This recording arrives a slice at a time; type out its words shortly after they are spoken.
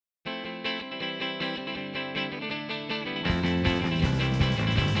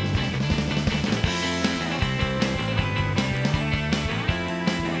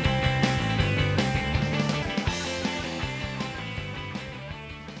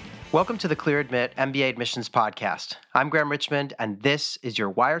Welcome to the Clear Admit MBA Admissions Podcast. I'm Graham Richmond, and this is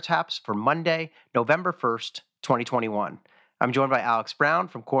your wiretaps for Monday, November 1st, 2021. I'm joined by Alex Brown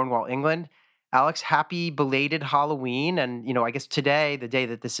from Cornwall, England. Alex, happy belated Halloween. And, I guess today, the day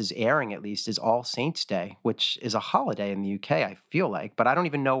that this is airing at least, is All Saints Day, which is a holiday in the UK, I feel like. But I don't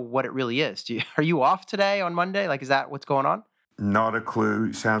even know what it really is. Are you off today on Monday? Is that what's going on? Not a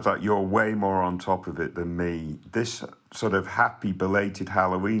clue. Sounds like you're way more on top of it than me. This sort of happy belated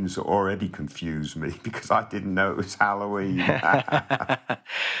Halloween's already confused me because I didn't know it was Halloween.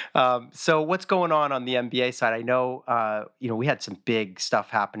 So what's going on the MBA side? I know, we had some big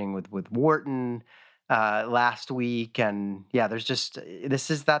stuff happening with Wharton last week. And yeah, this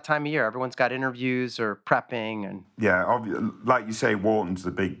is that time of year. Everyone's got interviews or prepping. And yeah, like you say, Wharton's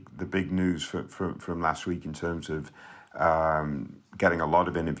the big news from last week in terms of getting a lot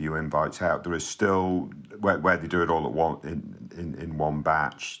of interview invites out. There is still, where they do it all at one in one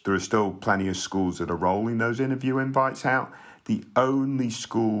batch, there are still plenty of schools that are rolling those interview invites out. The only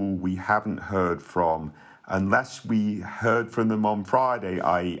school we haven't heard from, unless we heard from them on Friday,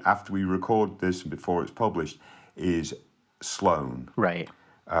 i.e. after we record this and before it's published, is Sloan. Right.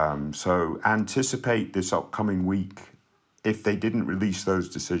 So anticipate this upcoming week. If they didn't release those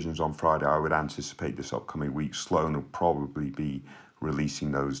decisions on Friday, I would anticipate this upcoming week Sloan will probably be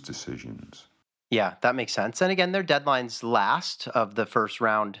releasing those decisions. Yeah, that makes sense. And again, their deadline's last of the first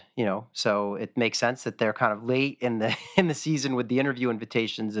round, so it makes sense that they're kind of late in the season with the interview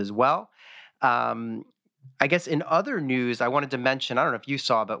invitations as well. I guess in other news, I wanted to mention, I don't know if you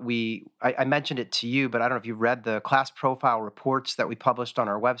saw, but I mentioned it to you, but I don't know if you read the class profile reports that we published on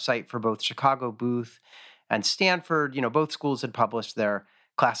our website for both Chicago Booth and Stanford. Both schools had published their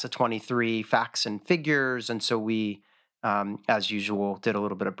class of 23 facts and figures. And so we, as usual, did a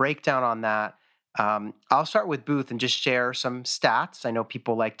little bit of breakdown on that. I'll start with Booth and just share some stats. I know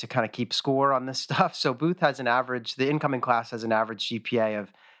people like to kind of keep score on this stuff. So Booth has the incoming class has an average GPA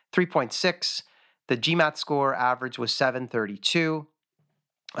of 3.6. The GMAT score average was 732.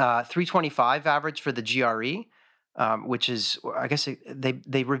 325 average for the GRE. Which is, I guess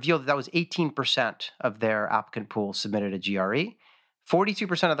they revealed that was 18% of their applicant pool submitted a GRE.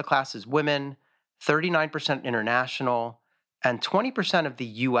 42% of the class is women, 39% international, and 20% of the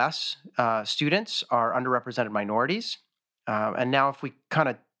U.S. Students are underrepresented minorities. And now if we kind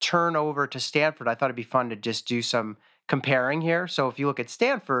of turn over to Stanford, I thought it'd be fun to just do some comparing here. So if you look at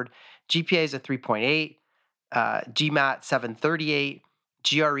Stanford, GPA is a 3.8, GMAT 738,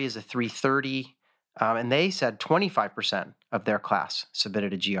 GRE is a 330. And they said 25% of their class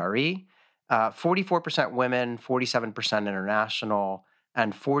submitted a GRE, 44% women, 47% international,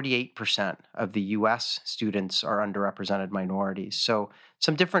 and 48% of the U.S. students are underrepresented minorities. So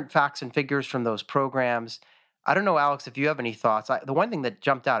some different facts and figures from those programs. I don't know, Alex, if you have any thoughts. The one thing that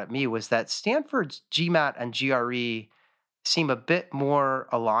jumped out at me was that Stanford's GMAT and GRE seem a bit more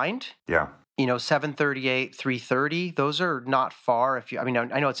aligned. Yeah. 738, 330, those are not far. I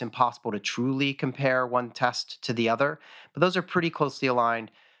know it's impossible to truly compare one test to the other, but those are pretty closely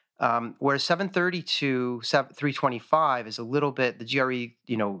aligned. Whereas 732, 325 is a little bit, the GRE,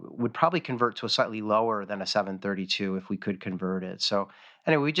 would probably convert to a slightly lower than a 732 if we could convert it. So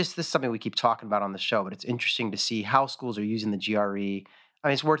anyway, this is something we keep talking about on the show, but it's interesting to see how schools are using the GRE.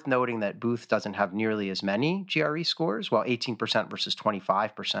 It's worth noting that Booth doesn't have nearly as many GRE scores, 18% versus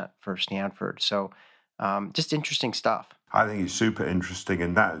 25% for Stanford. So just interesting stuff. I think it's super interesting,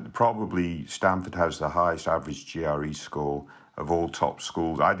 and that probably Stanford has the highest average GRE score of all top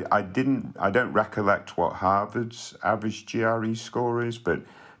schools. I don't recollect what Harvard's average GRE score is, but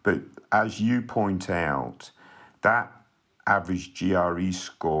as you point out, that average GRE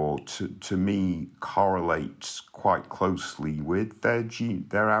score to me correlates quite closely with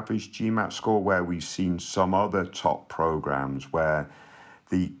their average GMAT score, where we've seen some other top programs where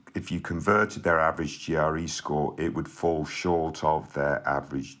if you converted their average GRE score, it would fall short of their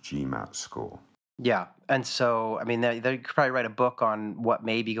average GMAT score. Yeah. And so, they could probably write a book on what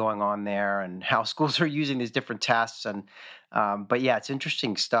may be going on there and how schools are using these different tests. And, but yeah, it's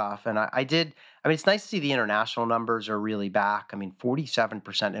interesting stuff. And it's nice to see the international numbers are really back.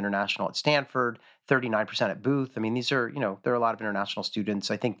 47% international at Stanford, 39% at Booth. These are, there are a lot of international students.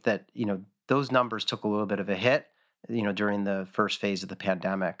 I think that, those numbers took a little bit of a hit, during the first phase of the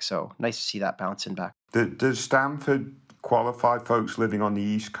pandemic. So nice to see that bouncing back. Does Stanford qualify folks living on the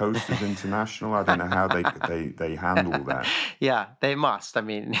East Coast as international? I don't know how they handle that. Yeah, they must.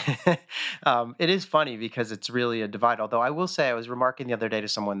 It is funny because it's really a divide. Although I will say, I was remarking the other day to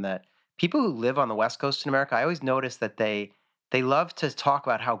someone that people who live on the West Coast in America, I always notice that they they love to talk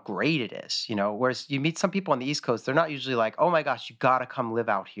about how great it is, whereas you meet some people on the East Coast, they're not usually like, oh my gosh, you got to come live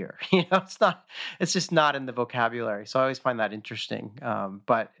out here. It's just not in the vocabulary. So I always find that interesting.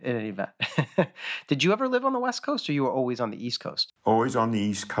 But in any event, did you ever live on the West Coast, or you were always on the East Coast? Always on the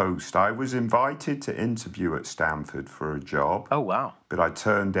East Coast. I was invited to interview at Stanford for a job. Oh, wow. But I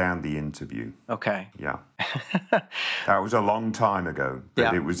turned down the interview. Okay. Yeah. That was a long time ago.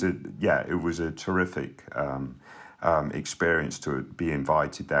 But it was a terrific experience to be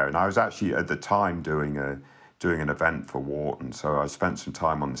invited there. And I was actually at the time doing an event for Wharton. So I spent some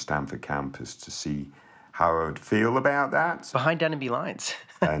time on the Stanford campus to see how I would feel about that. Behind enemy lines.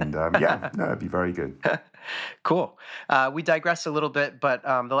 And it'd be very good. Cool. We digress a little bit, but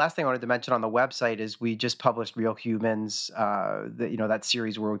the last thing I wanted to mention on the website is we just published Real Humans, that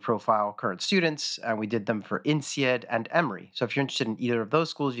series where we profile current students, and we did them for INSEAD and Emory. So if you're interested in either of those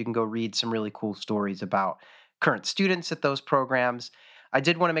schools, you can go read some really cool stories about current students at those programs. I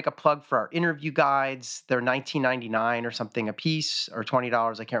did want to make a plug for our interview guides. They're $19.99 or something a piece, or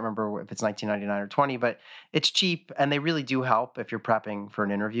 $20. I can't remember if it's $19.99 or $20, but it's cheap, and they really do help if you're prepping for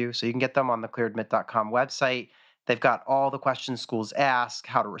an interview. So you can get them on the clearadmit.com website. They've got all the questions schools ask,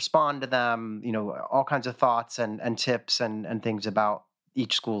 how to respond to them, all kinds of thoughts and tips and things about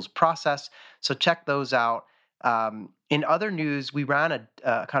each school's process. So check those out. In other news, we ran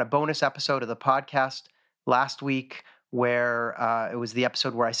a kind of bonus episode of the podcast last week, where it was the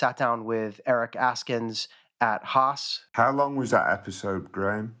episode where I sat down with Eric Askins at Haas. How long was that episode,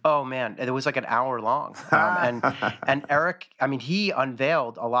 Graham? Oh man, it was like an hour long. And Eric, he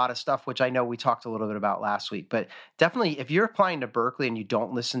unveiled a lot of stuff, which I know we talked a little bit about last week. But definitely, if you're applying to Berkeley and you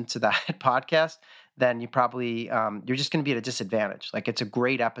don't listen to that podcast, then you probably you're just going to be at a disadvantage. Like, it's a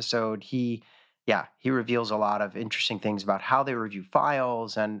great episode. He reveals a lot of interesting things about how they review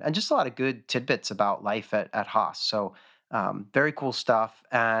files and just a lot of good tidbits about life at Haas. So very cool stuff.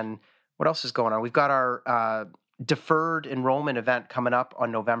 And what else is going on? We've got our deferred enrollment event coming up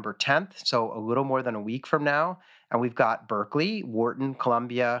on November 10th, so a little more than a week from now. And we've got Berkeley, Wharton,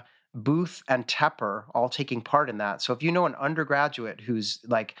 Columbia, Booth, and Tepper all taking part in that. So if you know an undergraduate who's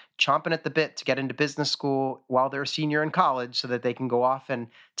like chomping at the bit to get into business school while they're a senior in college so that they can go off and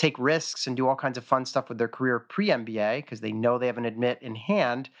take risks and do all kinds of fun stuff with their career pre-MBA because they know they have an admit in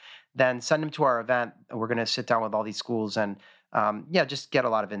hand, then send them to our event. We're going to sit down with all these schools and just get a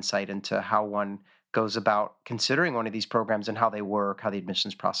lot of insight into how one goes about considering one of these programs and how they work, how the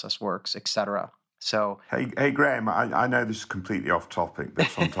admissions process works, et cetera. So, hey, Graham, I know this is completely off topic, but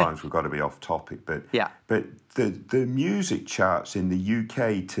sometimes we've got to be off topic. But but the music charts in the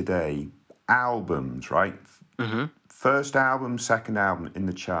UK today, albums, right? Mm-hmm. First album, second album in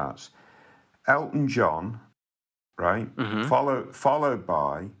the charts. Elton John, right? Mm-hmm. Followed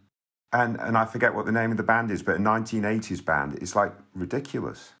by, and I forget what the name of the band is, but a 1980s band. It's like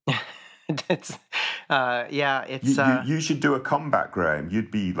ridiculous. It's you should do a comeback, Graham.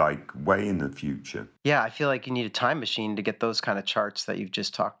 You'd be like way in the future. Yeah, I feel like you need a time machine to get those kind of charts that you've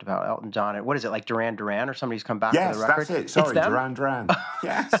just talked about. Elton John, what is it, like Duran Duran or somebody's come back yes, with a record? Yes, that's it. Sorry, Duran Duran.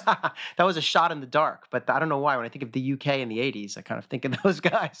 Yes. That was a shot in the dark, but I don't know why. When I think of the UK in the 80s, I kind of think of those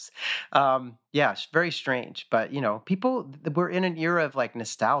guys. It's very strange. But, we're in an era of like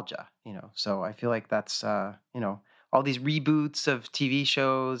nostalgia, so I feel like that's, all these reboots of TV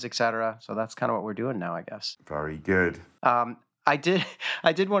shows, et cetera. So that's kind of what we're doing now, I guess. Very good. I did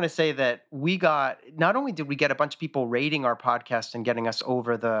want to say that not only did we get a bunch of people rating our podcast and getting us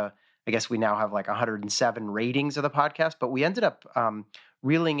over I guess we now have like 107 ratings of the podcast, but we ended up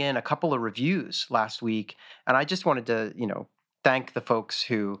reeling in a couple of reviews last week. And I just wanted to, thank the folks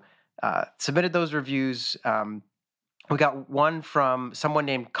who submitted those reviews. We got one from someone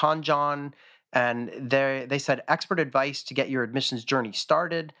named Kanjan, and they said, expert advice to get your admissions journey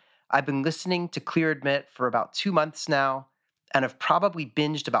started. I've been listening to Clear Admit for about 2 months now and have probably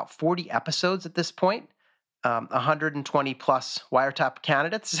binged about 40 episodes at this point, 120 plus wiretap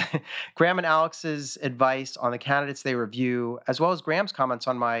candidates. Graham and Alex's advice on the candidates they review, as well as Graham's comments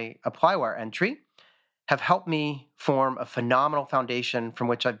on my ApplyWire entry, have helped me form a phenomenal foundation from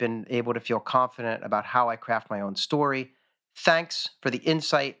which I've been able to feel confident about how I craft my own story. Thanks for the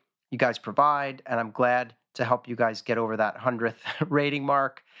insight you guys provide, and I'm glad to help you guys get over that 100th rating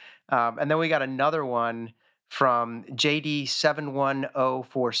mark. And then we got another one from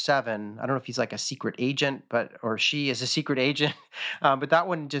JD71047. I don't know if he's like a secret agent, or she is a secret agent, but that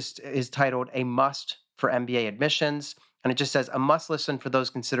one just is titled A Must for MBA Admissions, and it just says, a must listen for those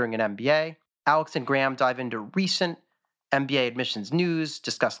considering an MBA. Alex and Graham dive into recent MBA admissions news,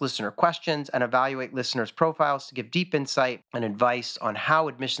 discuss listener questions, and evaluate listeners' profiles to give deep insight and advice on how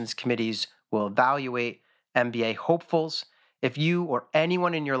admissions committees will evaluate MBA hopefuls. If you or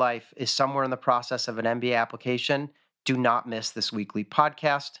anyone in your life is somewhere in the process of an MBA application, do not miss this weekly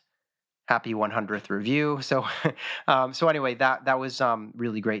podcast. Happy 100th review. So, so anyway, that was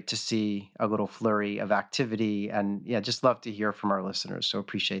really great to see a little flurry of activity, and yeah, just love to hear from our listeners. So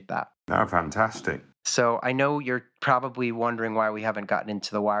appreciate that. Oh, fantastic. So I know you're probably wondering why we haven't gotten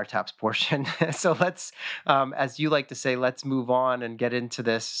into the wiretaps portion. So let's, as you like to say, let's move on and get into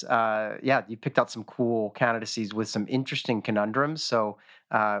this. You picked out some cool candidacies with some interesting conundrums. So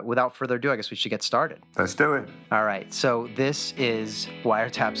without further ado, I guess we should get started. Let's do it. All right. So this is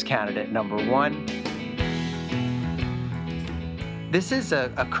wiretaps candidate number 1. This is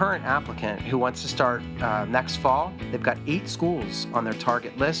a current applicant who wants to start next fall. They've got 8 schools on their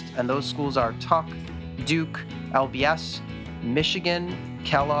target list, and those schools are Tuck, Duke, LBS, Michigan,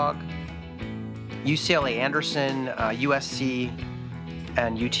 Kellogg, UCLA Anderson, USC,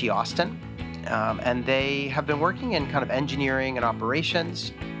 and UT Austin. And they have been working in kind of engineering and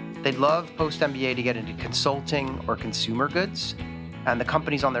operations. They'd love post-MBA to get into consulting or consumer goods. And the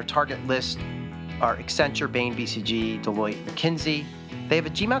companies on their target list are Accenture, Bain, BCG, Deloitte, McKinsey. They have a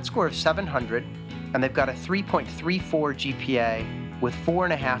GMAT score of 700, and they've got a 3.34 GPA with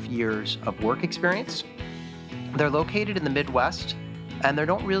 4.5 years of work experience. They're located in the Midwest, and they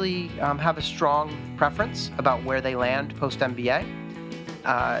don't really have a strong preference about where they land post-MBA.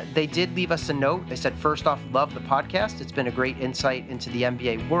 They did leave us a note. They said, first off, love the podcast. It's been a great insight into the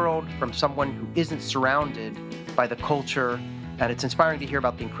MBA world from someone who isn't surrounded by the culture, and it's inspiring to hear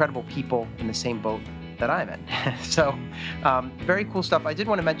about the incredible people in the same boat that I'm in. So very cool stuff. I did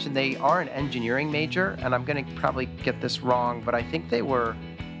want to mention they are an engineering major, and I'm going to probably get this wrong, but I think they're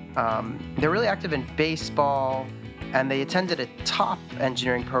really active in baseball, and they attended a top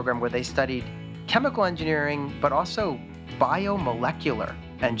engineering program where they studied chemical engineering, but also biomolecular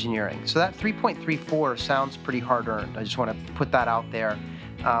engineering. So that 3.34 sounds pretty hard-earned. I just want to put that out there.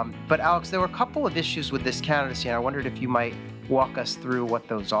 But Alex, there were a couple of issues with this candidacy, and I wondered if you might walk us through what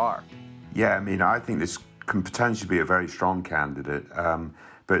those are. Yeah, I mean, I think this can potentially be a very strong candidate,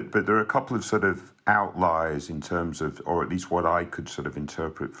 but there are a couple of sort of outliers in terms of, or at least what I could sort of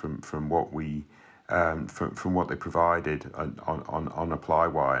interpret from what we from what they provided on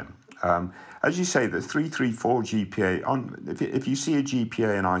Applywire. As you say, the 334 GPA, if you see a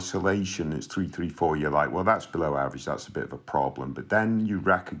GPA in isolation, it's 334, you're like, well, that's below average, that's a bit of a problem. But then you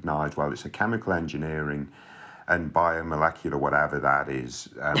recognize, well, it's a chemical engineering and biomolecular, whatever that is,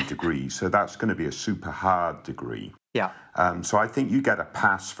 degree. So that's going to be a super hard degree. Yeah. So I think you get a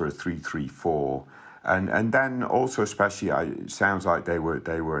pass for a 334. And then also, especially, it sounds like they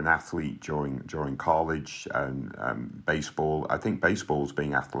were an athlete during college and baseball. I think baseball's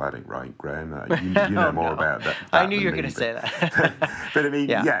being athletic, right, Graham? You know more about that. I knew you were going to say that. But I mean,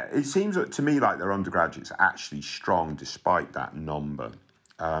 yeah, it seems to me like their undergraduates are actually strong despite that number.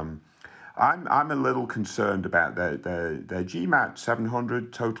 I'm a little concerned about their GMAT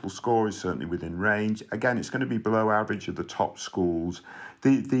 700 total score is certainly within range. Again, it's going to be below average of the top schools.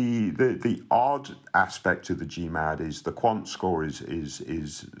 The odd aspect of the GMAT is the quant score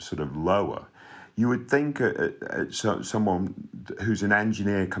is sort of lower. You would think someone who's an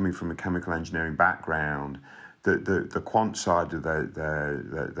engineer coming from a chemical engineering background, the quant side of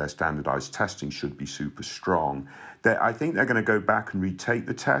their standardized testing should be super strong. I think they're going to go back and retake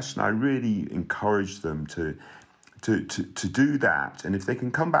the test, and I really encourage them to do that. And if they can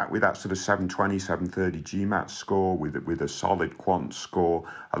come back with that sort of 720, 730 GMAT score with a solid quant score,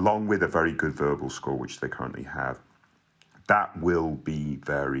 along with a very good verbal score, which they currently have, that will be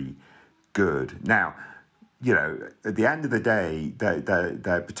very good. Now, you know, at the end of the day,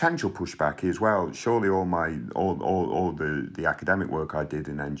 their potential pushback is, well, surely all the academic work I did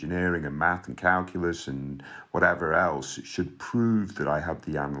in engineering and math and calculus and whatever else should prove that I have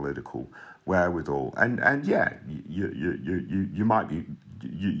the analytical wherewithal. And yeah, you might be,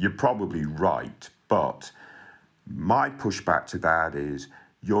 you're probably right, but my pushback to that is,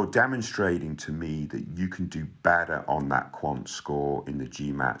 you're demonstrating to me that you can do better on that quant score in the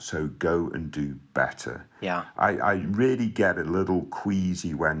GMAT, so go and do better. Yeah. I really get a little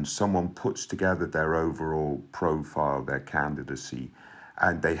queasy when someone puts together their overall profile, their candidacy,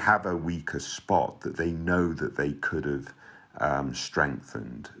 and they have a weaker spot that they know that they could have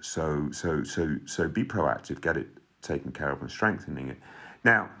strengthened. So be proactive, get it taken care of and strengthening it.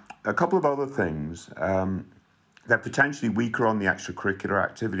 Now, a couple of other things. They're potentially weaker on the extracurricular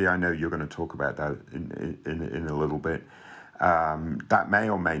activity. I know you're going to talk about that in a little bit. That may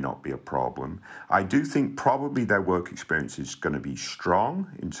or may not be a problem. I do think probably their work experience is going to be strong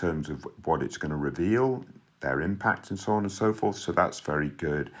in terms of what it's going to reveal, their impact and so on and so forth. So that's very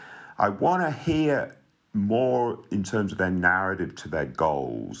good. I want to hear more in terms of their narrative to their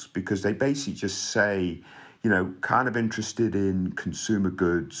goals, because they basically just say, kind of interested in consumer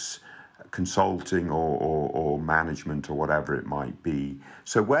goods, consulting or management or whatever it might be.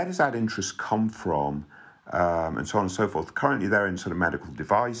 So where does that interest come from? And so on and so forth. Currently, they're in sort of medical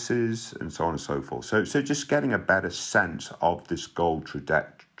devices and so on and so forth. So just getting a better sense of this goal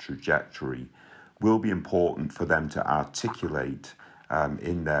trajectory will be important for them to articulate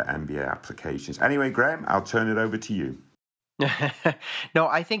in their MBA applications. Anyway, Graham, I'll turn it over to you. No,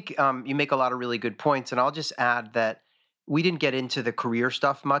 I think you make a lot of really good points. And I'll just add that we didn't get into the career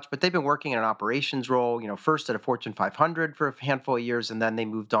stuff much, but they've been working in an operations role, first at a Fortune 500 for a handful of years, and then they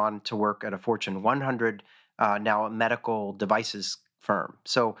moved on to work at a Fortune 100, now a medical devices firm.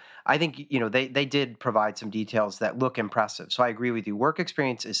 So I think, they did provide some details that look impressive. So I agree with you. Work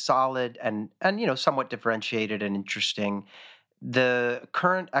experience is solid and somewhat differentiated and interesting. The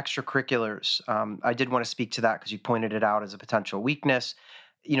current extracurriculars, I did want to speak to that because you pointed it out as a potential weakness.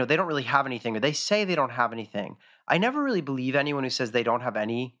 They don't really have anything, or they say they don't have anything. I never really believe anyone who says they don't have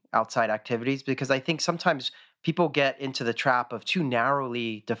any outside activities, because I think sometimes people get into the trap of too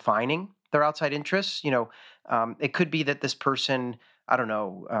narrowly defining their outside interests. It could be that this person, I don't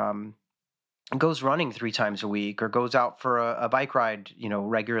know, goes running 3 times a week, or goes out for a bike ride,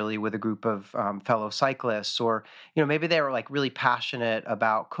 regularly with a group of fellow cyclists, or, maybe they were like really passionate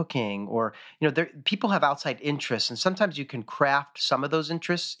about cooking, or, people have outside interests, and sometimes you can craft some of those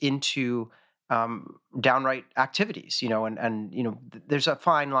interests into downright activities, there's a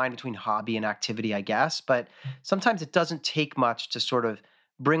fine line between hobby and activity, I guess, but sometimes it doesn't take much to sort of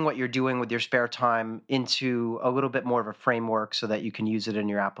bring what you're doing with your spare time into a little bit more of a framework so that you can use it in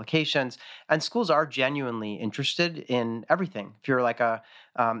your applications. And schools are genuinely interested in everything. If you're like a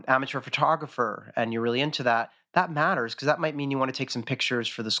amateur photographer and you're really into that, that matters, because that might mean you want to take some pictures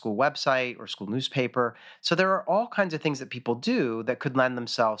for the school website or school newspaper. So there are all kinds of things that people do that could lend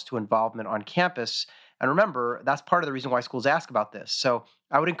themselves to involvement on campus. And remember, that's part of the reason why schools ask about this. So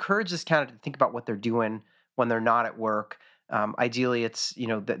I would encourage this candidate to think about what they're doing when they're not at work. Ideally, it's,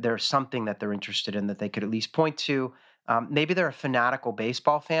 that there's something that they're interested in that they could at least point to. Maybe they're a fanatical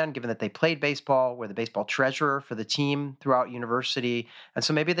baseball fan, given that they played baseball, were the baseball treasurer for the team throughout university. And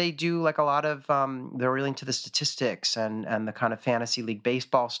so maybe they do like a lot of, they're really into the statistics and the kind of fantasy league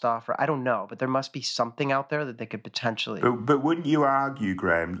baseball stuff, or I don't know, but there must be something out there that they could potentially. But wouldn't you argue,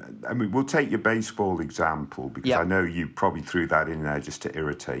 Graham, I mean, we'll take your baseball example, because I know you probably threw that in there just to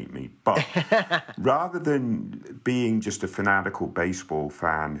irritate me. But rather than being just a fanatical baseball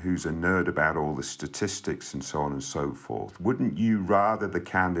fan who's a nerd about all the statistics and so on and so forth, wouldn't you rather the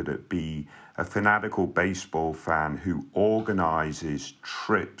candidate be a fanatical baseball fan who organizes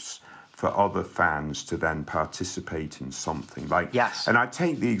trips for other fans to then participate in something? Yes. And I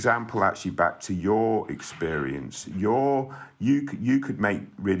take the example actually back to your experience. You could make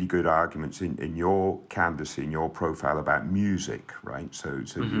really good arguments in your candidacy, in your profile, about music, right? So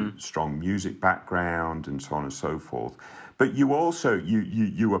strong music background and so on and so forth. But you also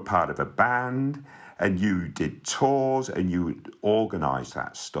you were part of a band, and you did tours, and you would organize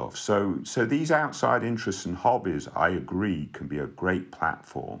that stuff. So these outside interests and hobbies, I agree, can be a great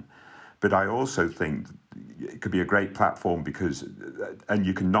platform. But I also think it could be a great platform and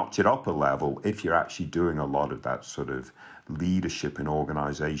you can notch it up a level if you're actually doing a lot of that sort of leadership and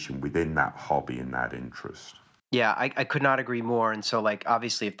organization within that hobby and that interest. Yeah, I could not agree more. And so, like,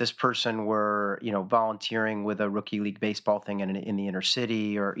 obviously, if this person were, volunteering with a rookie league baseball thing in the inner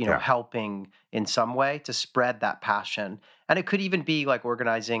city, or, helping in some way to spread that passion. And it could even be like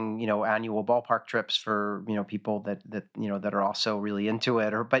organizing, annual ballpark trips for, people that are also really into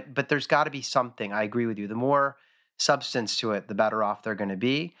it. But there's got to be something. I agree with you. The more substance to it, the better off they're going to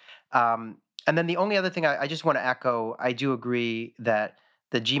be. And then the only other thing I just want to echo, I do agree that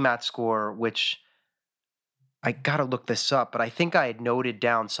the GMAT score, which I got to look this up, but I think I had noted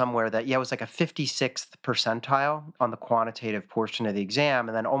down somewhere that, it was like a 56th percentile on the quantitative portion of the exam,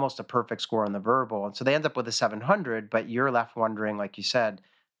 and then almost a perfect score on the verbal. And so they end up with a 700, but you're left wondering, like you said,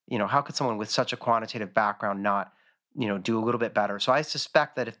 how could someone with such a quantitative background not, do a little bit better? So I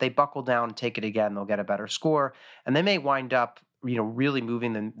suspect that if they buckle down and take it again, they'll get a better score, and they may wind up, really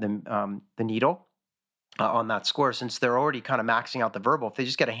moving the needle on that score, since they're already kind of maxing out the verbal. If they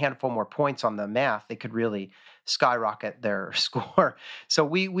just get a handful more points on the math, they could really skyrocket their score. So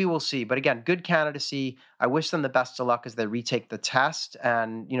we will see. But again, good candidacy. I wish them the best of luck as they retake the test.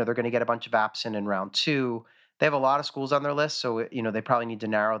 And, they're going to get a bunch of apps in round 2. They have a lot of schools on their list, so, they probably need to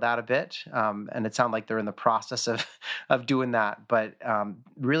narrow that a bit. And it sounds like they're in the process of doing that. But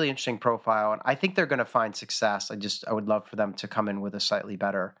really interesting profile. And I think they're going to find success. I would love for them to come in with a slightly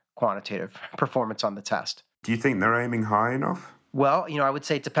better quantitative performance on the test. Do you think they're aiming high enough? Well, I would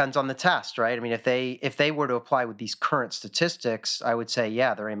say it depends on the test, right? I mean, if they were to apply with these current statistics, I would say,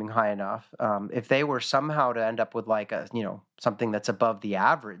 yeah, they're aiming high enough. If they were somehow to end up with like something that's above the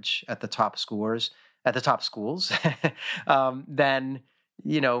average at the top schools, then,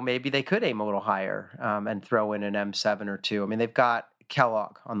 maybe they could aim a little higher and throw in an M7 or two. I mean, they've got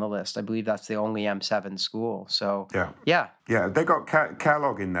Kellogg on the list. I believe that's the only M7 school. So, yeah. They got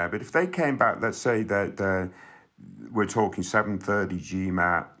Kellogg in there. But if they came back, let's say that we're talking 730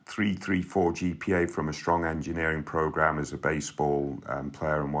 GMAT, 334 GPA from a strong engineering program as a baseball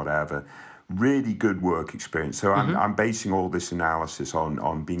player and whatever. Really good work experience. So I'm basing all this analysis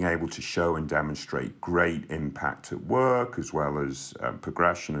on being able to show and demonstrate great impact at work as well as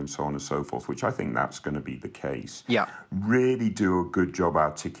progression and so on and so forth, which I think that's going to be the case. Yeah. Really do a good job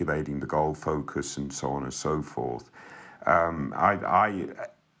articulating the goal focus and so on and so forth.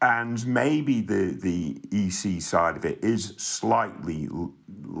 And maybe the EC side of it is slightly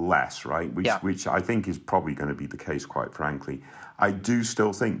less, right? Which I think is probably going to be the case, quite frankly. I do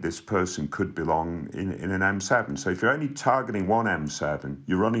still think this person could belong in an M7. So if you're only targeting one M7,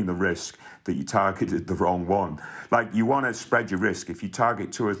 you're running the risk that you targeted the wrong one. Like, you want to spread your risk. If you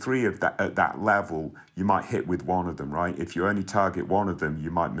target 2 or 3 of that at that level, you might hit with one of them, right? If you only target one of them, you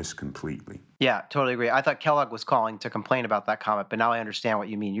might miss completely. Yeah, totally agree. I thought Kellogg was calling to complain about that comment, but now I understand what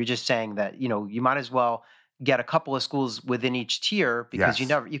you mean. You're just saying that, you might as well get a couple of schools within each tier because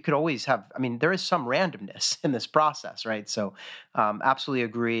you could always have, there is some randomness in this process, right? So absolutely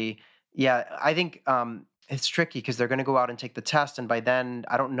agree. Yeah, I think it's tricky because they're going to go out and take the test. And by then,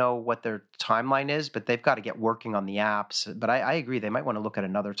 I don't know what their timeline is, but they've got to get working on the apps. But I agree. They might want to look at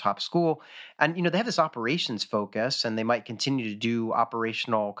another top school. And, they have this operations focus and they might continue to do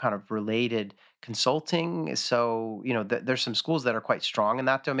operational kind of related consulting. So, there's some schools that are quite strong in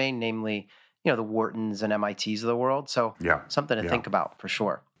that domain, namely, the Whartons and MITs of the world. So something to think about for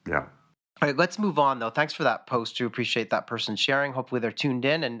sure. Yeah. All right, let's move on, though. Thanks for that post. We appreciate that person sharing. Hopefully they're tuned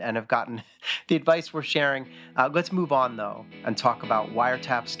in and have gotten the advice we're sharing. Let's move on, though, and talk about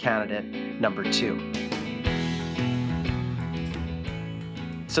Wiretaps candidate number 2.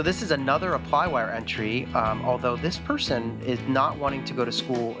 So this is another ApplyWire entry, although this person is not wanting to go to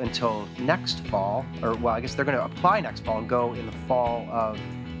school until next fall. I guess they're going to apply next fall and go in the fall of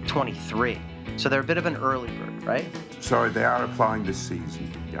 23. So they're a bit of an early bird, right? Sorry, they are applying this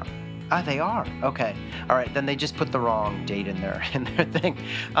season, yeah. They are? Okay. All right, then they just put the wrong date in their thing.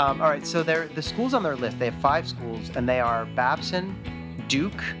 All right, so the schools on their list, they have 5 schools, and they are Babson,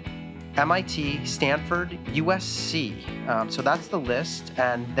 Duke, MIT, Stanford, USC. So that's the list,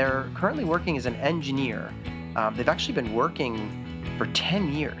 and they're currently working as an engineer. They've actually been working for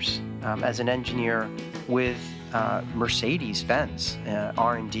 10 years as an engineer with Mercedes-Benz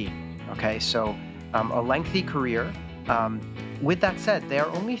R&D. Okay, so a lengthy career. With that said, they are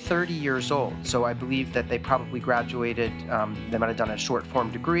only 30 years old, so I believe that they probably graduated, they might have done a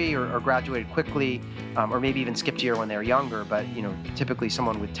short-form degree or graduated quickly, or maybe even skipped a year when they were younger, but typically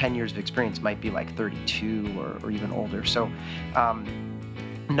someone with 10 years of experience might be like 32 or even older, so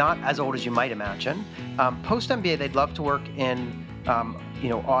not as old as you might imagine. Post-MBA, they'd love to work in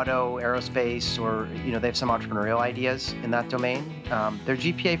auto, aerospace, or, they have some entrepreneurial ideas in that domain. Their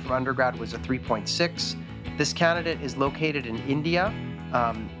GPA from undergrad was a 3.6. This candidate is located in India.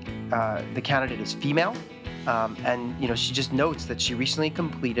 The candidate is female. And, she just notes that she recently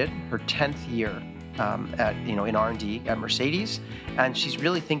completed her 10th year in R&D at Mercedes. And she's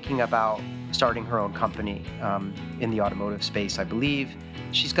really thinking about starting her own company in the automotive space, I believe.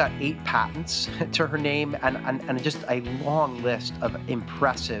 She's got 8 patents to her name and just a long list of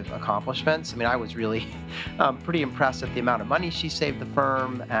impressive accomplishments. I was really pretty impressed at the amount of money she saved the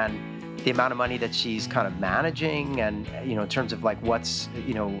firm and the amount of money that she's kind of managing and, in terms of like what's,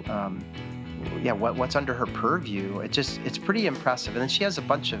 what's under her purview. It's pretty impressive. And then she has a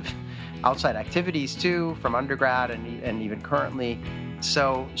bunch of outside activities too from undergrad and even currently.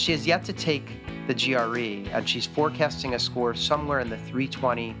 So she has yet to take the GRE, and she's forecasting a score somewhere in the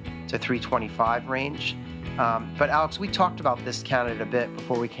 320 to 325 range. But Alex, we talked about this candidate a bit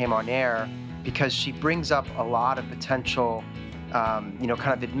before we came on air because she brings up a lot of potential, kind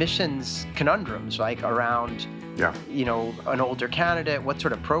of admissions conundrums, like around, an older candidate, what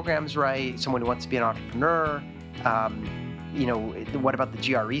sort of programs right, someone who wants to be an entrepreneur, what about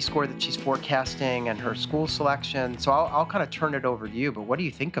the GRE score that she's forecasting and her school selection? So I'll kind of turn it over to you, but what do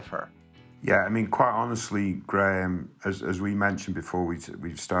you think of her? Yeah, quite honestly, Graham, as we mentioned before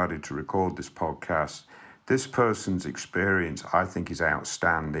we've started to record this podcast, this person's experience, I think, is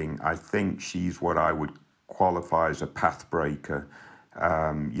outstanding. I think she's what I would qualify as a path breaker.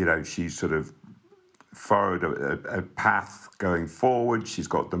 She's sort of followed a path going forward. She's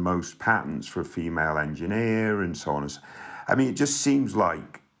got the most patents for a female engineer and so on. I mean, it just seems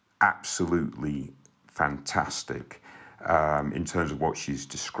like absolutely fantastic in terms of what she's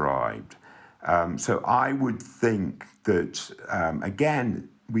described. So I would think that, again,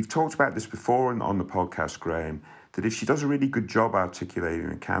 we've talked about this before on the podcast, Graham, that if she does a really good job articulating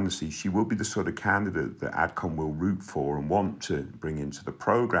her candidacy, she will be the sort of candidate that AdCom will root for and want to bring into the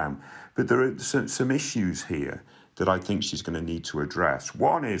programme. But there are some issues here that I think she's going to need to address.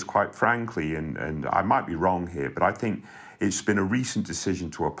 One is, quite frankly, and I might be wrong here, but I think it's been a recent decision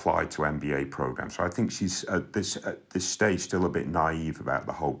to apply to MBA programs. So I think she's at this stage still a bit naive about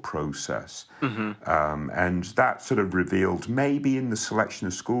the whole process. And that sort of revealed maybe in the selection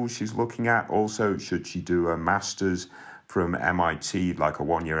of schools she's looking at. Also, should she do a master's from MIT, like a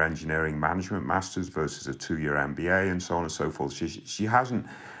one-year engineering management master's versus a 2-year MBA and so on and so forth. She hasn't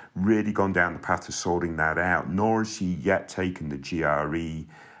really gone down the path of sorting that out, nor has she yet taken the GRE,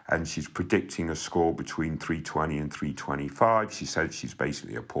 and she's predicting a score between 320 and 325. She said she's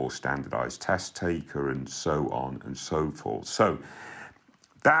basically a poor standardized test taker and so on and so forth. So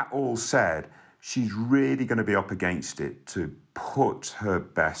that all said, she's really going to be up against it to put her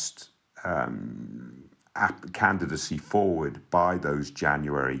best candidacy forward by those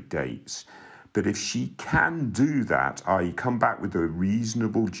January dates. But if she can do that, i.e. come back with a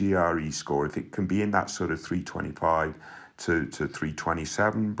reasonable GRE score, if it can be in that sort of 325 to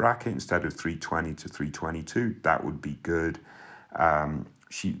 327 bracket instead of 320 to 322, that would be good.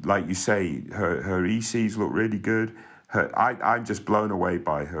 She, like you say, her ECs look really good. I'm just blown away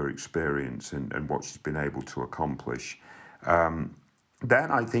by her experience and what she's been able to accomplish.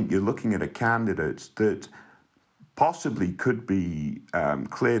 Then I think you're looking at a candidate that possibly could be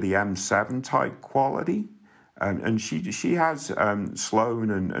clearly M7 type quality. And she has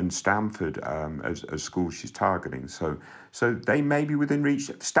Sloan and Stanford as schools she's targeting. So they may be within reach.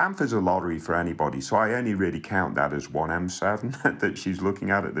 Stanford's a lottery for anybody, so I only really count that as one M7 that she's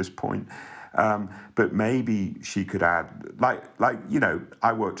looking at this point. But maybe she could add,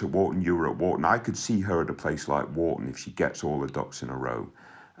 I worked at Wharton, you were at Wharton. I could see her at a place like Wharton if she gets all the ducks in a row.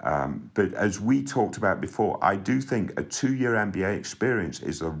 But as we talked about before, I do think a 2-year MBA experience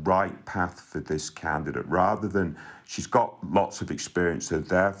is the right path for this candidate, rather than she's got lots of experience, so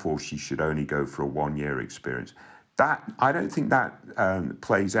therefore she should only go for a 1-year experience. I don't think that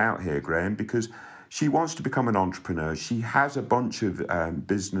plays out here, Graham, because she wants to become an entrepreneur. She has a bunch of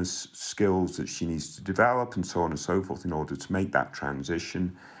business skills that she needs to develop and so on and so forth in order to make that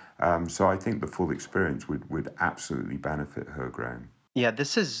transition. So I think the full experience would absolutely benefit her, Graham. Yeah,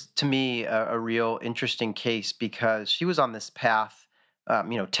 this is, to me, a real interesting case because she was on this path,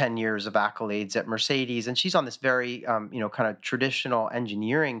 10 years of accolades at Mercedes, and she's on this very, kind of traditional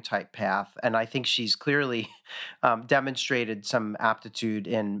engineering type path. And I think she's clearly demonstrated some aptitude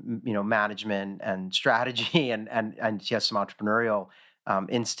in, management and strategy, and she has some entrepreneurial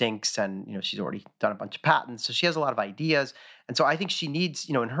instincts, and, she's already done a bunch of patents. So she has a lot of ideas. And so I think she needs,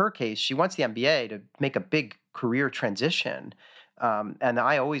 in her case, she wants the MBA to make a big career transition. And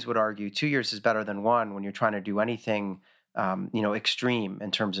I always would argue 2 years is better than 1 when you're trying to do anything, extreme in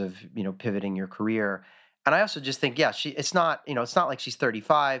terms of, pivoting your career. And I also just think, yeah, it's not like she's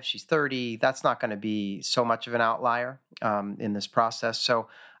 35, she's 30. That's not going to be so much of an outlier in this process. So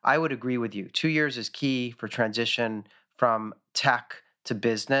I would agree with you. 2 years is key for transition from tech to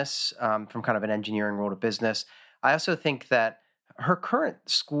business, from kind of an engineering role to business. I also think that her current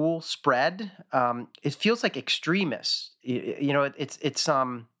school spread, it feels like extremists. It's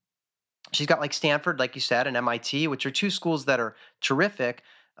she's got like Stanford, like you said, and MIT, which are 2 schools that are terrific.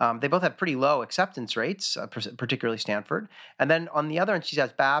 They both have pretty low acceptance rates, particularly Stanford. And then on the other end, she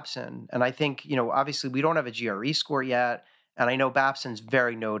has Babson. And I think, obviously we don't have a GRE score yet. And I know Babson's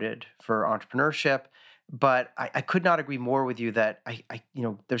very noted for entrepreneurship. But I could not agree more with you that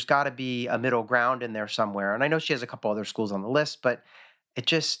there's got to be a middle ground in there somewhere. And I know she has a couple other schools on the list, but it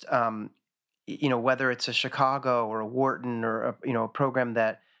just, whether it's a Chicago or a Wharton or a program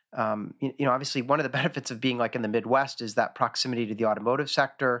that, obviously one of the benefits of being like in the Midwest is that proximity to the automotive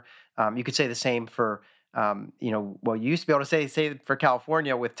sector. You could say the same for, you used to be able to say for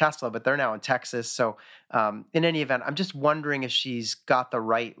California with Tesla, but they're now in Texas. So in any event, I'm just wondering if she's got the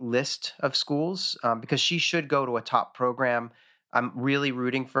right list of schools because she should go to a top program. I'm really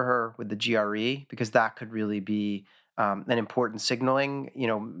rooting for her with the GRE because that could really be an important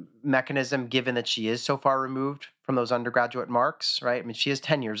signaling, mechanism, given that she is so far removed from those undergraduate marks, right? I mean, she is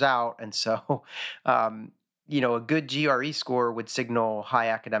 10 years out. And so, a good GRE score would signal high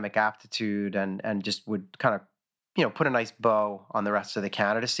academic aptitude and just would kind of put a nice bow on the rest of the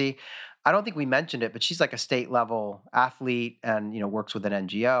candidacy. I don't think we mentioned it, but she's like a state level athlete and, works with an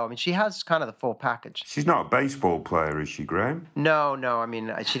NGO. I mean, she has kind of the full package. She's not a baseball player, is she, Graham? No, I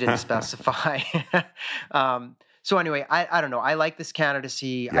mean, she didn't specify. So anyway, I don't know. I like this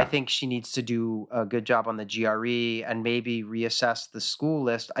candidacy. Yeah. I think she needs to do a good job on the GRE and maybe reassess the school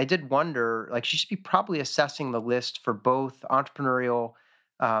list. I did wonder, like, she should be probably assessing the list for both entrepreneurial,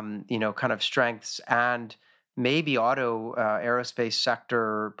 kind of strengths and maybe aerospace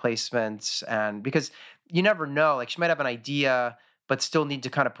sector placements. And because you never know, like, she might have an idea but still need to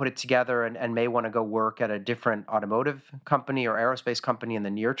kind of put it together and may want to go work at a different automotive company or aerospace company in the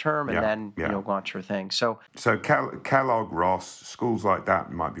near term and then, launch her thing. So Kellogg, Ross, schools like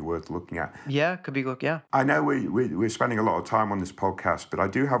that might be worth looking at. Yeah, could be, yeah. I know we're spending a lot of time on this podcast, but I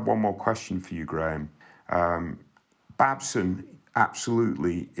do have one more question for you, Graham. Babson,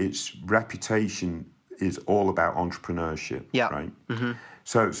 absolutely, its reputation is all about entrepreneurship, right?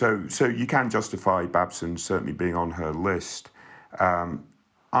 Mm-hmm. So you can justify Babson certainly being on her list. I'm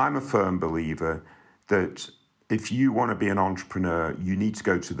a firm believer that if you want to be an entrepreneur, you need to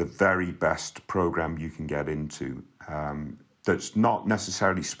go to the very best program you can get into. That's not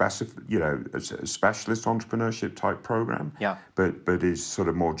necessarily a specialist entrepreneurship type program, but is sort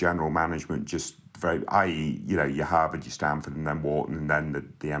of more general management, just very, i.e., your Harvard, your Stanford, and then Wharton, and then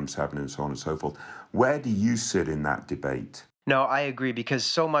the M7, and so on and so forth. Where do you sit in that debate? No, I agree, because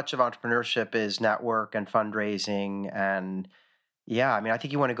so much of entrepreneurship is network and fundraising and yeah, I mean, I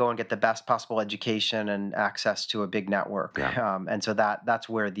think you want to go and get the best possible education and access to a big network. Yeah. And so that's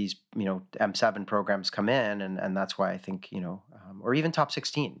where these, M7 programs come in. And that's why I think, or even Top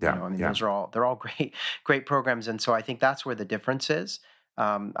 16, those are they're all great programs. And so I think that's where the difference is.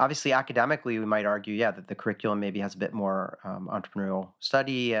 Obviously, academically, we might argue, that the curriculum maybe has a bit more entrepreneurial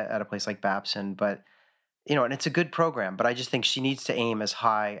study at a place like Babson, but, and it's a good program, but I just think she needs to aim as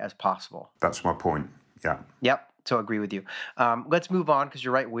high as possible. That's my point. Yeah. Yep. So agree with you. Let's move on because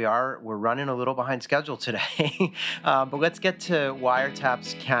you're right. We're running a little behind schedule today, but let's get to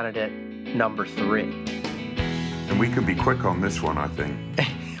Wiretap's candidate number 3. And we could be quick on this one, I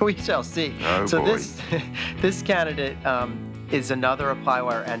think. We shall see. Oh, so boy. this candidate is another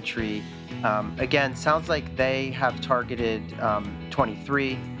ApplyWire entry. Again, sounds like they have targeted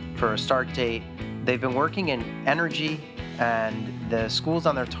 23 for a start date. They've been working in energy. And the schools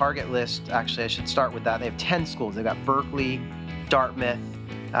on their target list, actually, I should start with that. They have 10 schools. They've got Berkeley, Dartmouth,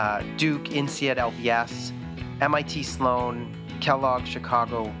 Duke, INSEAD, LBS, MIT Sloan, Kellogg,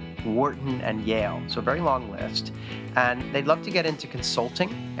 Chicago, Wharton, and Yale. So a very long list. And they'd love to get into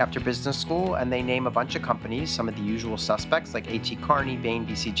consulting after business school, and they name a bunch of companies, some of the usual suspects like A.T. Kearney, Bain,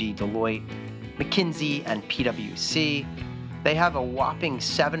 BCG, Deloitte, McKinsey, and PwC. They have a whopping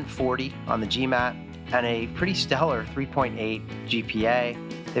 740 on the GMAT and a pretty stellar 3.8 GPA.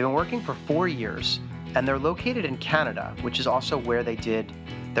 They've been working for 4 years, and they're located in Canada, which is also where they did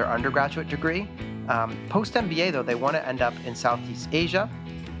their undergraduate degree. Post-MBA, though, they want to end up in Southeast Asia,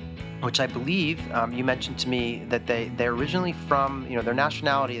 which I believe you mentioned to me that they're originally from, their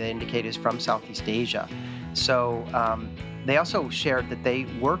nationality, they indicate, is from Southeast Asia. So they also shared that they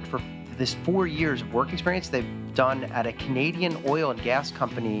worked for this 4 years of work experience they've done at a Canadian oil and gas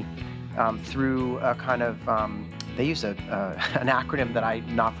company through a kind of, they use an acronym that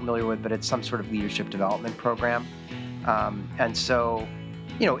I'm not familiar with, but it's some sort of leadership development program. And so,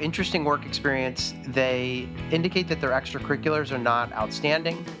 interesting work experience. They indicate that their extracurriculars are not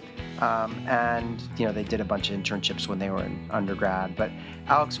outstanding. And, they did a bunch of internships when they were in undergrad. But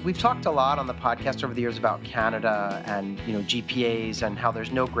Alex, we've talked a lot on the podcast over the years about Canada and, GPAs and how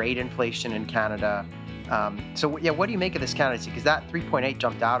there's no grade inflation in Canada. What do you make of this candidacy? Because that 3.8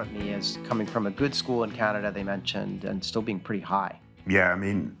 jumped out at me as coming from a good school in Canada, they mentioned, and still being pretty high. Yeah, I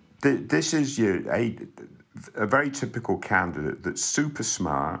mean, this is a very typical candidate that's super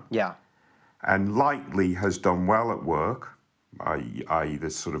smart. Yeah. And likely has done well at work, i.e.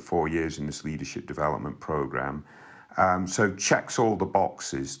 this sort of 4 years in this leadership development program. So checks all the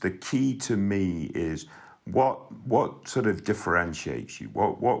boxes. The key to me is what sort of differentiates you?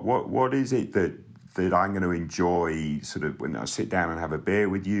 What is it that I'm going to enjoy sort of when I sit down and have a beer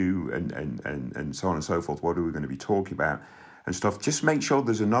with you and so on and so forth? What are we going to be talking about and stuff? Just make sure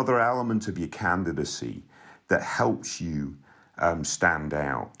there's another element of your candidacy that helps you stand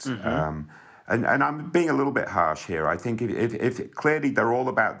out. Mm-hmm. And I'm being a little bit harsh here. I think if clearly they're all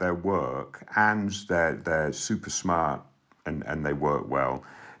about their work and they're super smart and they work well,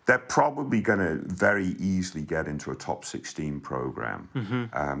 they're probably going to very easily get into a top 16 program,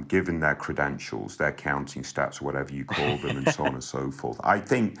 given their credentials, their counting stats, whatever you call them, and so on and so forth. I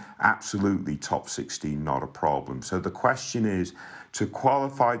think absolutely top 16, not a problem. So the question is to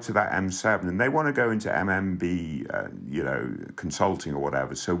qualify to that M7, and they want to go into MMB, consulting or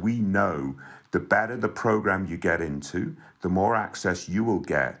whatever. So we know the better the program you get into, the more access you will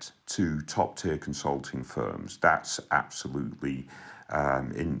get to top tier consulting firms. That's absolutely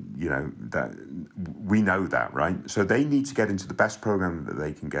that we know that, right? So they need to get into the best program that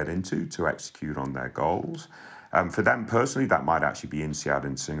they can get into to execute on their goals. For them personally, that might actually be INSEAD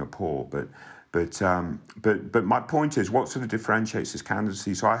in Singapore, but my point is, what sort of differentiates this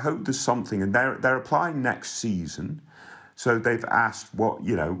candidacy? So I hope there's something, and they're applying next season. So they've asked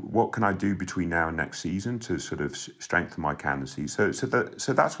what can I do between now and next season to sort of strengthen my candidacy. So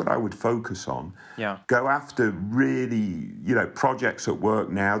that's what I would focus on. Yeah. Go after really, projects at work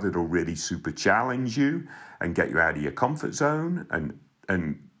now that'll really super challenge you and get you out of your comfort zone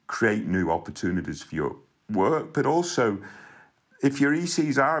and create new opportunities for your work. But also, if your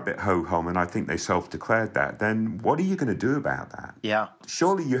ECs are a bit ho-hum, and I think they self-declared that, then what are you going to do about that? Yeah.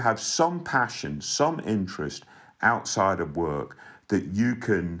 Surely you have some passion, some interest outside of work that you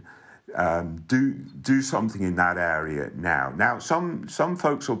can do something in that area now. Now, some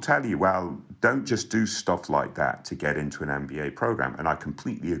folks will tell you, well, don't just do stuff like that to get into an MBA program, and I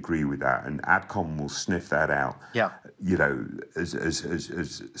completely agree with that. And AdCom will sniff that out. Yeah.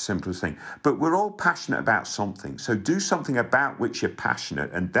 As simple as thing. But we're all passionate about something, so do something about which you're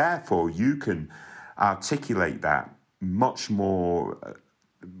passionate, and therefore you can articulate that much more.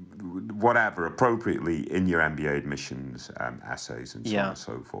 Appropriately in your MBA admissions essays and so on and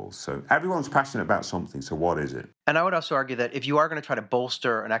so forth. So everyone's passionate about something. So what is it? And I would also argue that if you are going to try to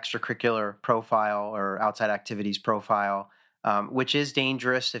bolster an extracurricular profile or outside activities profile, which is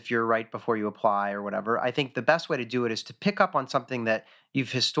dangerous if you're right before you apply or whatever, I think the best way to do it is to pick up on something that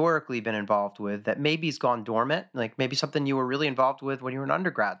you've historically been involved with that maybe has gone dormant, like maybe something you were really involved with when you were an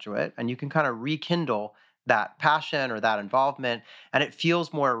undergraduate, and you can kind of rekindle that passion or that involvement, and it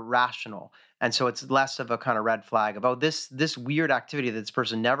feels more rational. And so it's less of a kind of red flag of, this weird activity that this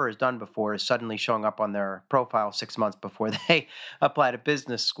person never has done before is suddenly showing up on their profile 6 months before they apply to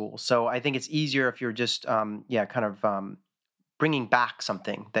business school. So I think it's easier if you're just, bringing back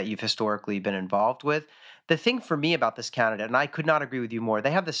something that you've historically been involved with. The thing for me about this candidate, and I could not agree with you more,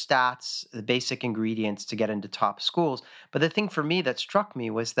 they have the stats, the basic ingredients to get into top schools. But the thing for me that struck me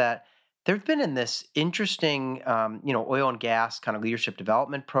was that they've been in this interesting, oil and gas kind of leadership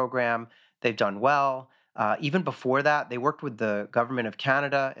development program. They've done well. Even before that, they worked with the government of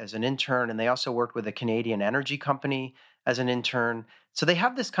Canada as an intern, and they also worked with a Canadian energy company as an intern. So they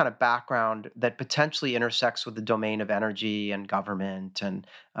have this kind of background that potentially intersects with the domain of energy and government and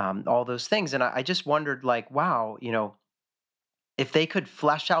all those things. And I just wondered, wow, if they could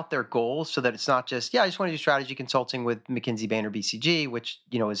flesh out their goals so that it's not just, I just want to do strategy consulting with McKinsey, Bain, or BCG, which,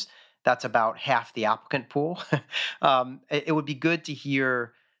 that's about half the applicant pool. It would be good to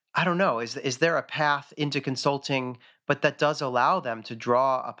hear, I don't know, is there a path into consulting, but that does allow them to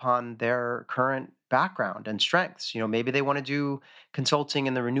draw upon their current background and strengths? Maybe they want to do consulting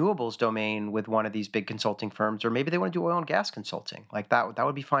in the renewables domain with one of these big consulting firms, or maybe they want to do oil and gas consulting. Like that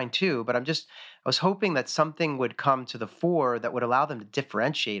would be fine too. But I was hoping that something would come to the fore that would allow them to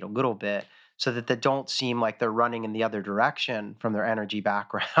differentiate a little bit, so that they don't seem like they're running in the other direction from their energy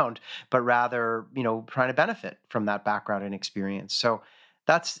background, but rather, trying to benefit from that background and experience. So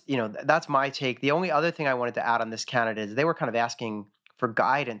that's my take. The only other thing I wanted to add on this candidate is they were kind of asking for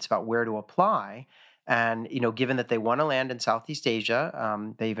guidance about where to apply. And, given that they want to land in Southeast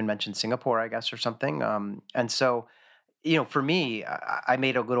Asia, they even mentioned Singapore, I guess, or something. And so, for me, I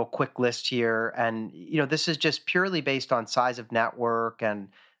made a little quick list here, and, this is just purely based on size of network and,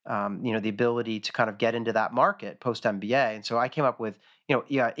 the ability to kind of get into that market post MBA. And so I came up with,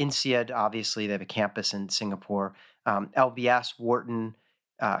 INSEAD, obviously they have a campus in Singapore, LBS, Wharton,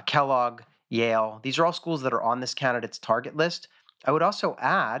 Kellogg, Yale. These are all schools that are on this candidate's target list. I would also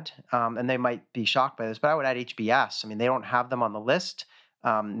add, and they might be shocked by this, but I would add HBS. I mean, they don't have them on the list.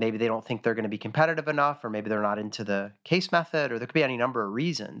 Maybe they don't think they're going to be competitive enough, or maybe they're not into the case method, or there could be any number of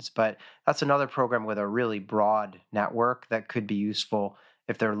reasons. But that's another program with a really broad network that could be useful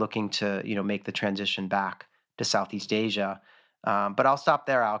if they're looking to, make the transition back to Southeast Asia. But I'll stop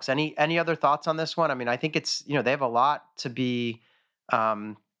there, Alex. Any other thoughts on this one? I mean, I think it's, they have a lot to be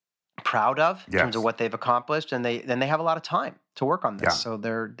proud of in terms of what they've accomplished, and they have a lot of time to work on this. Yeah. So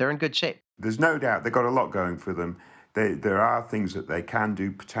they're in good shape. There's no doubt they've got a lot going for them. there are things that they can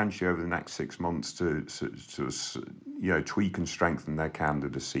do potentially over the next 6 months to tweak and strengthen their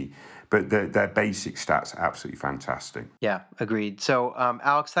candidacy. But their basic stats are absolutely fantastic. Yeah, agreed. So,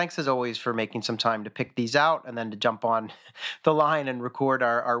 Alex, thanks as always for making some time to pick these out and then to jump on the line and record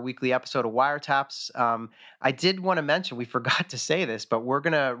our weekly episode of Wiretaps. I did want to mention, we forgot to say this, but we're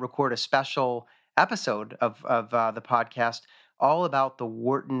going to record a special episode of the podcast all about the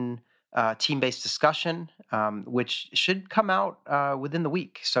Wharton team-based discussion, which should come out within the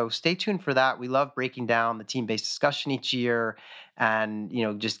week. So stay tuned for that. We love breaking down the team-based discussion each year and,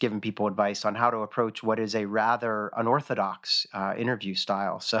 just giving people advice on how to approach what is a rather unorthodox interview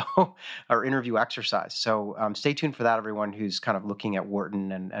style, or interview exercise. So stay tuned for that, everyone who's kind of looking at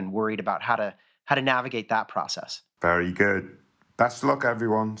Wharton and worried about how to navigate that process. Very good. Best of luck,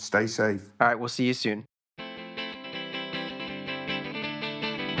 everyone. Stay safe. All right, we'll see you soon.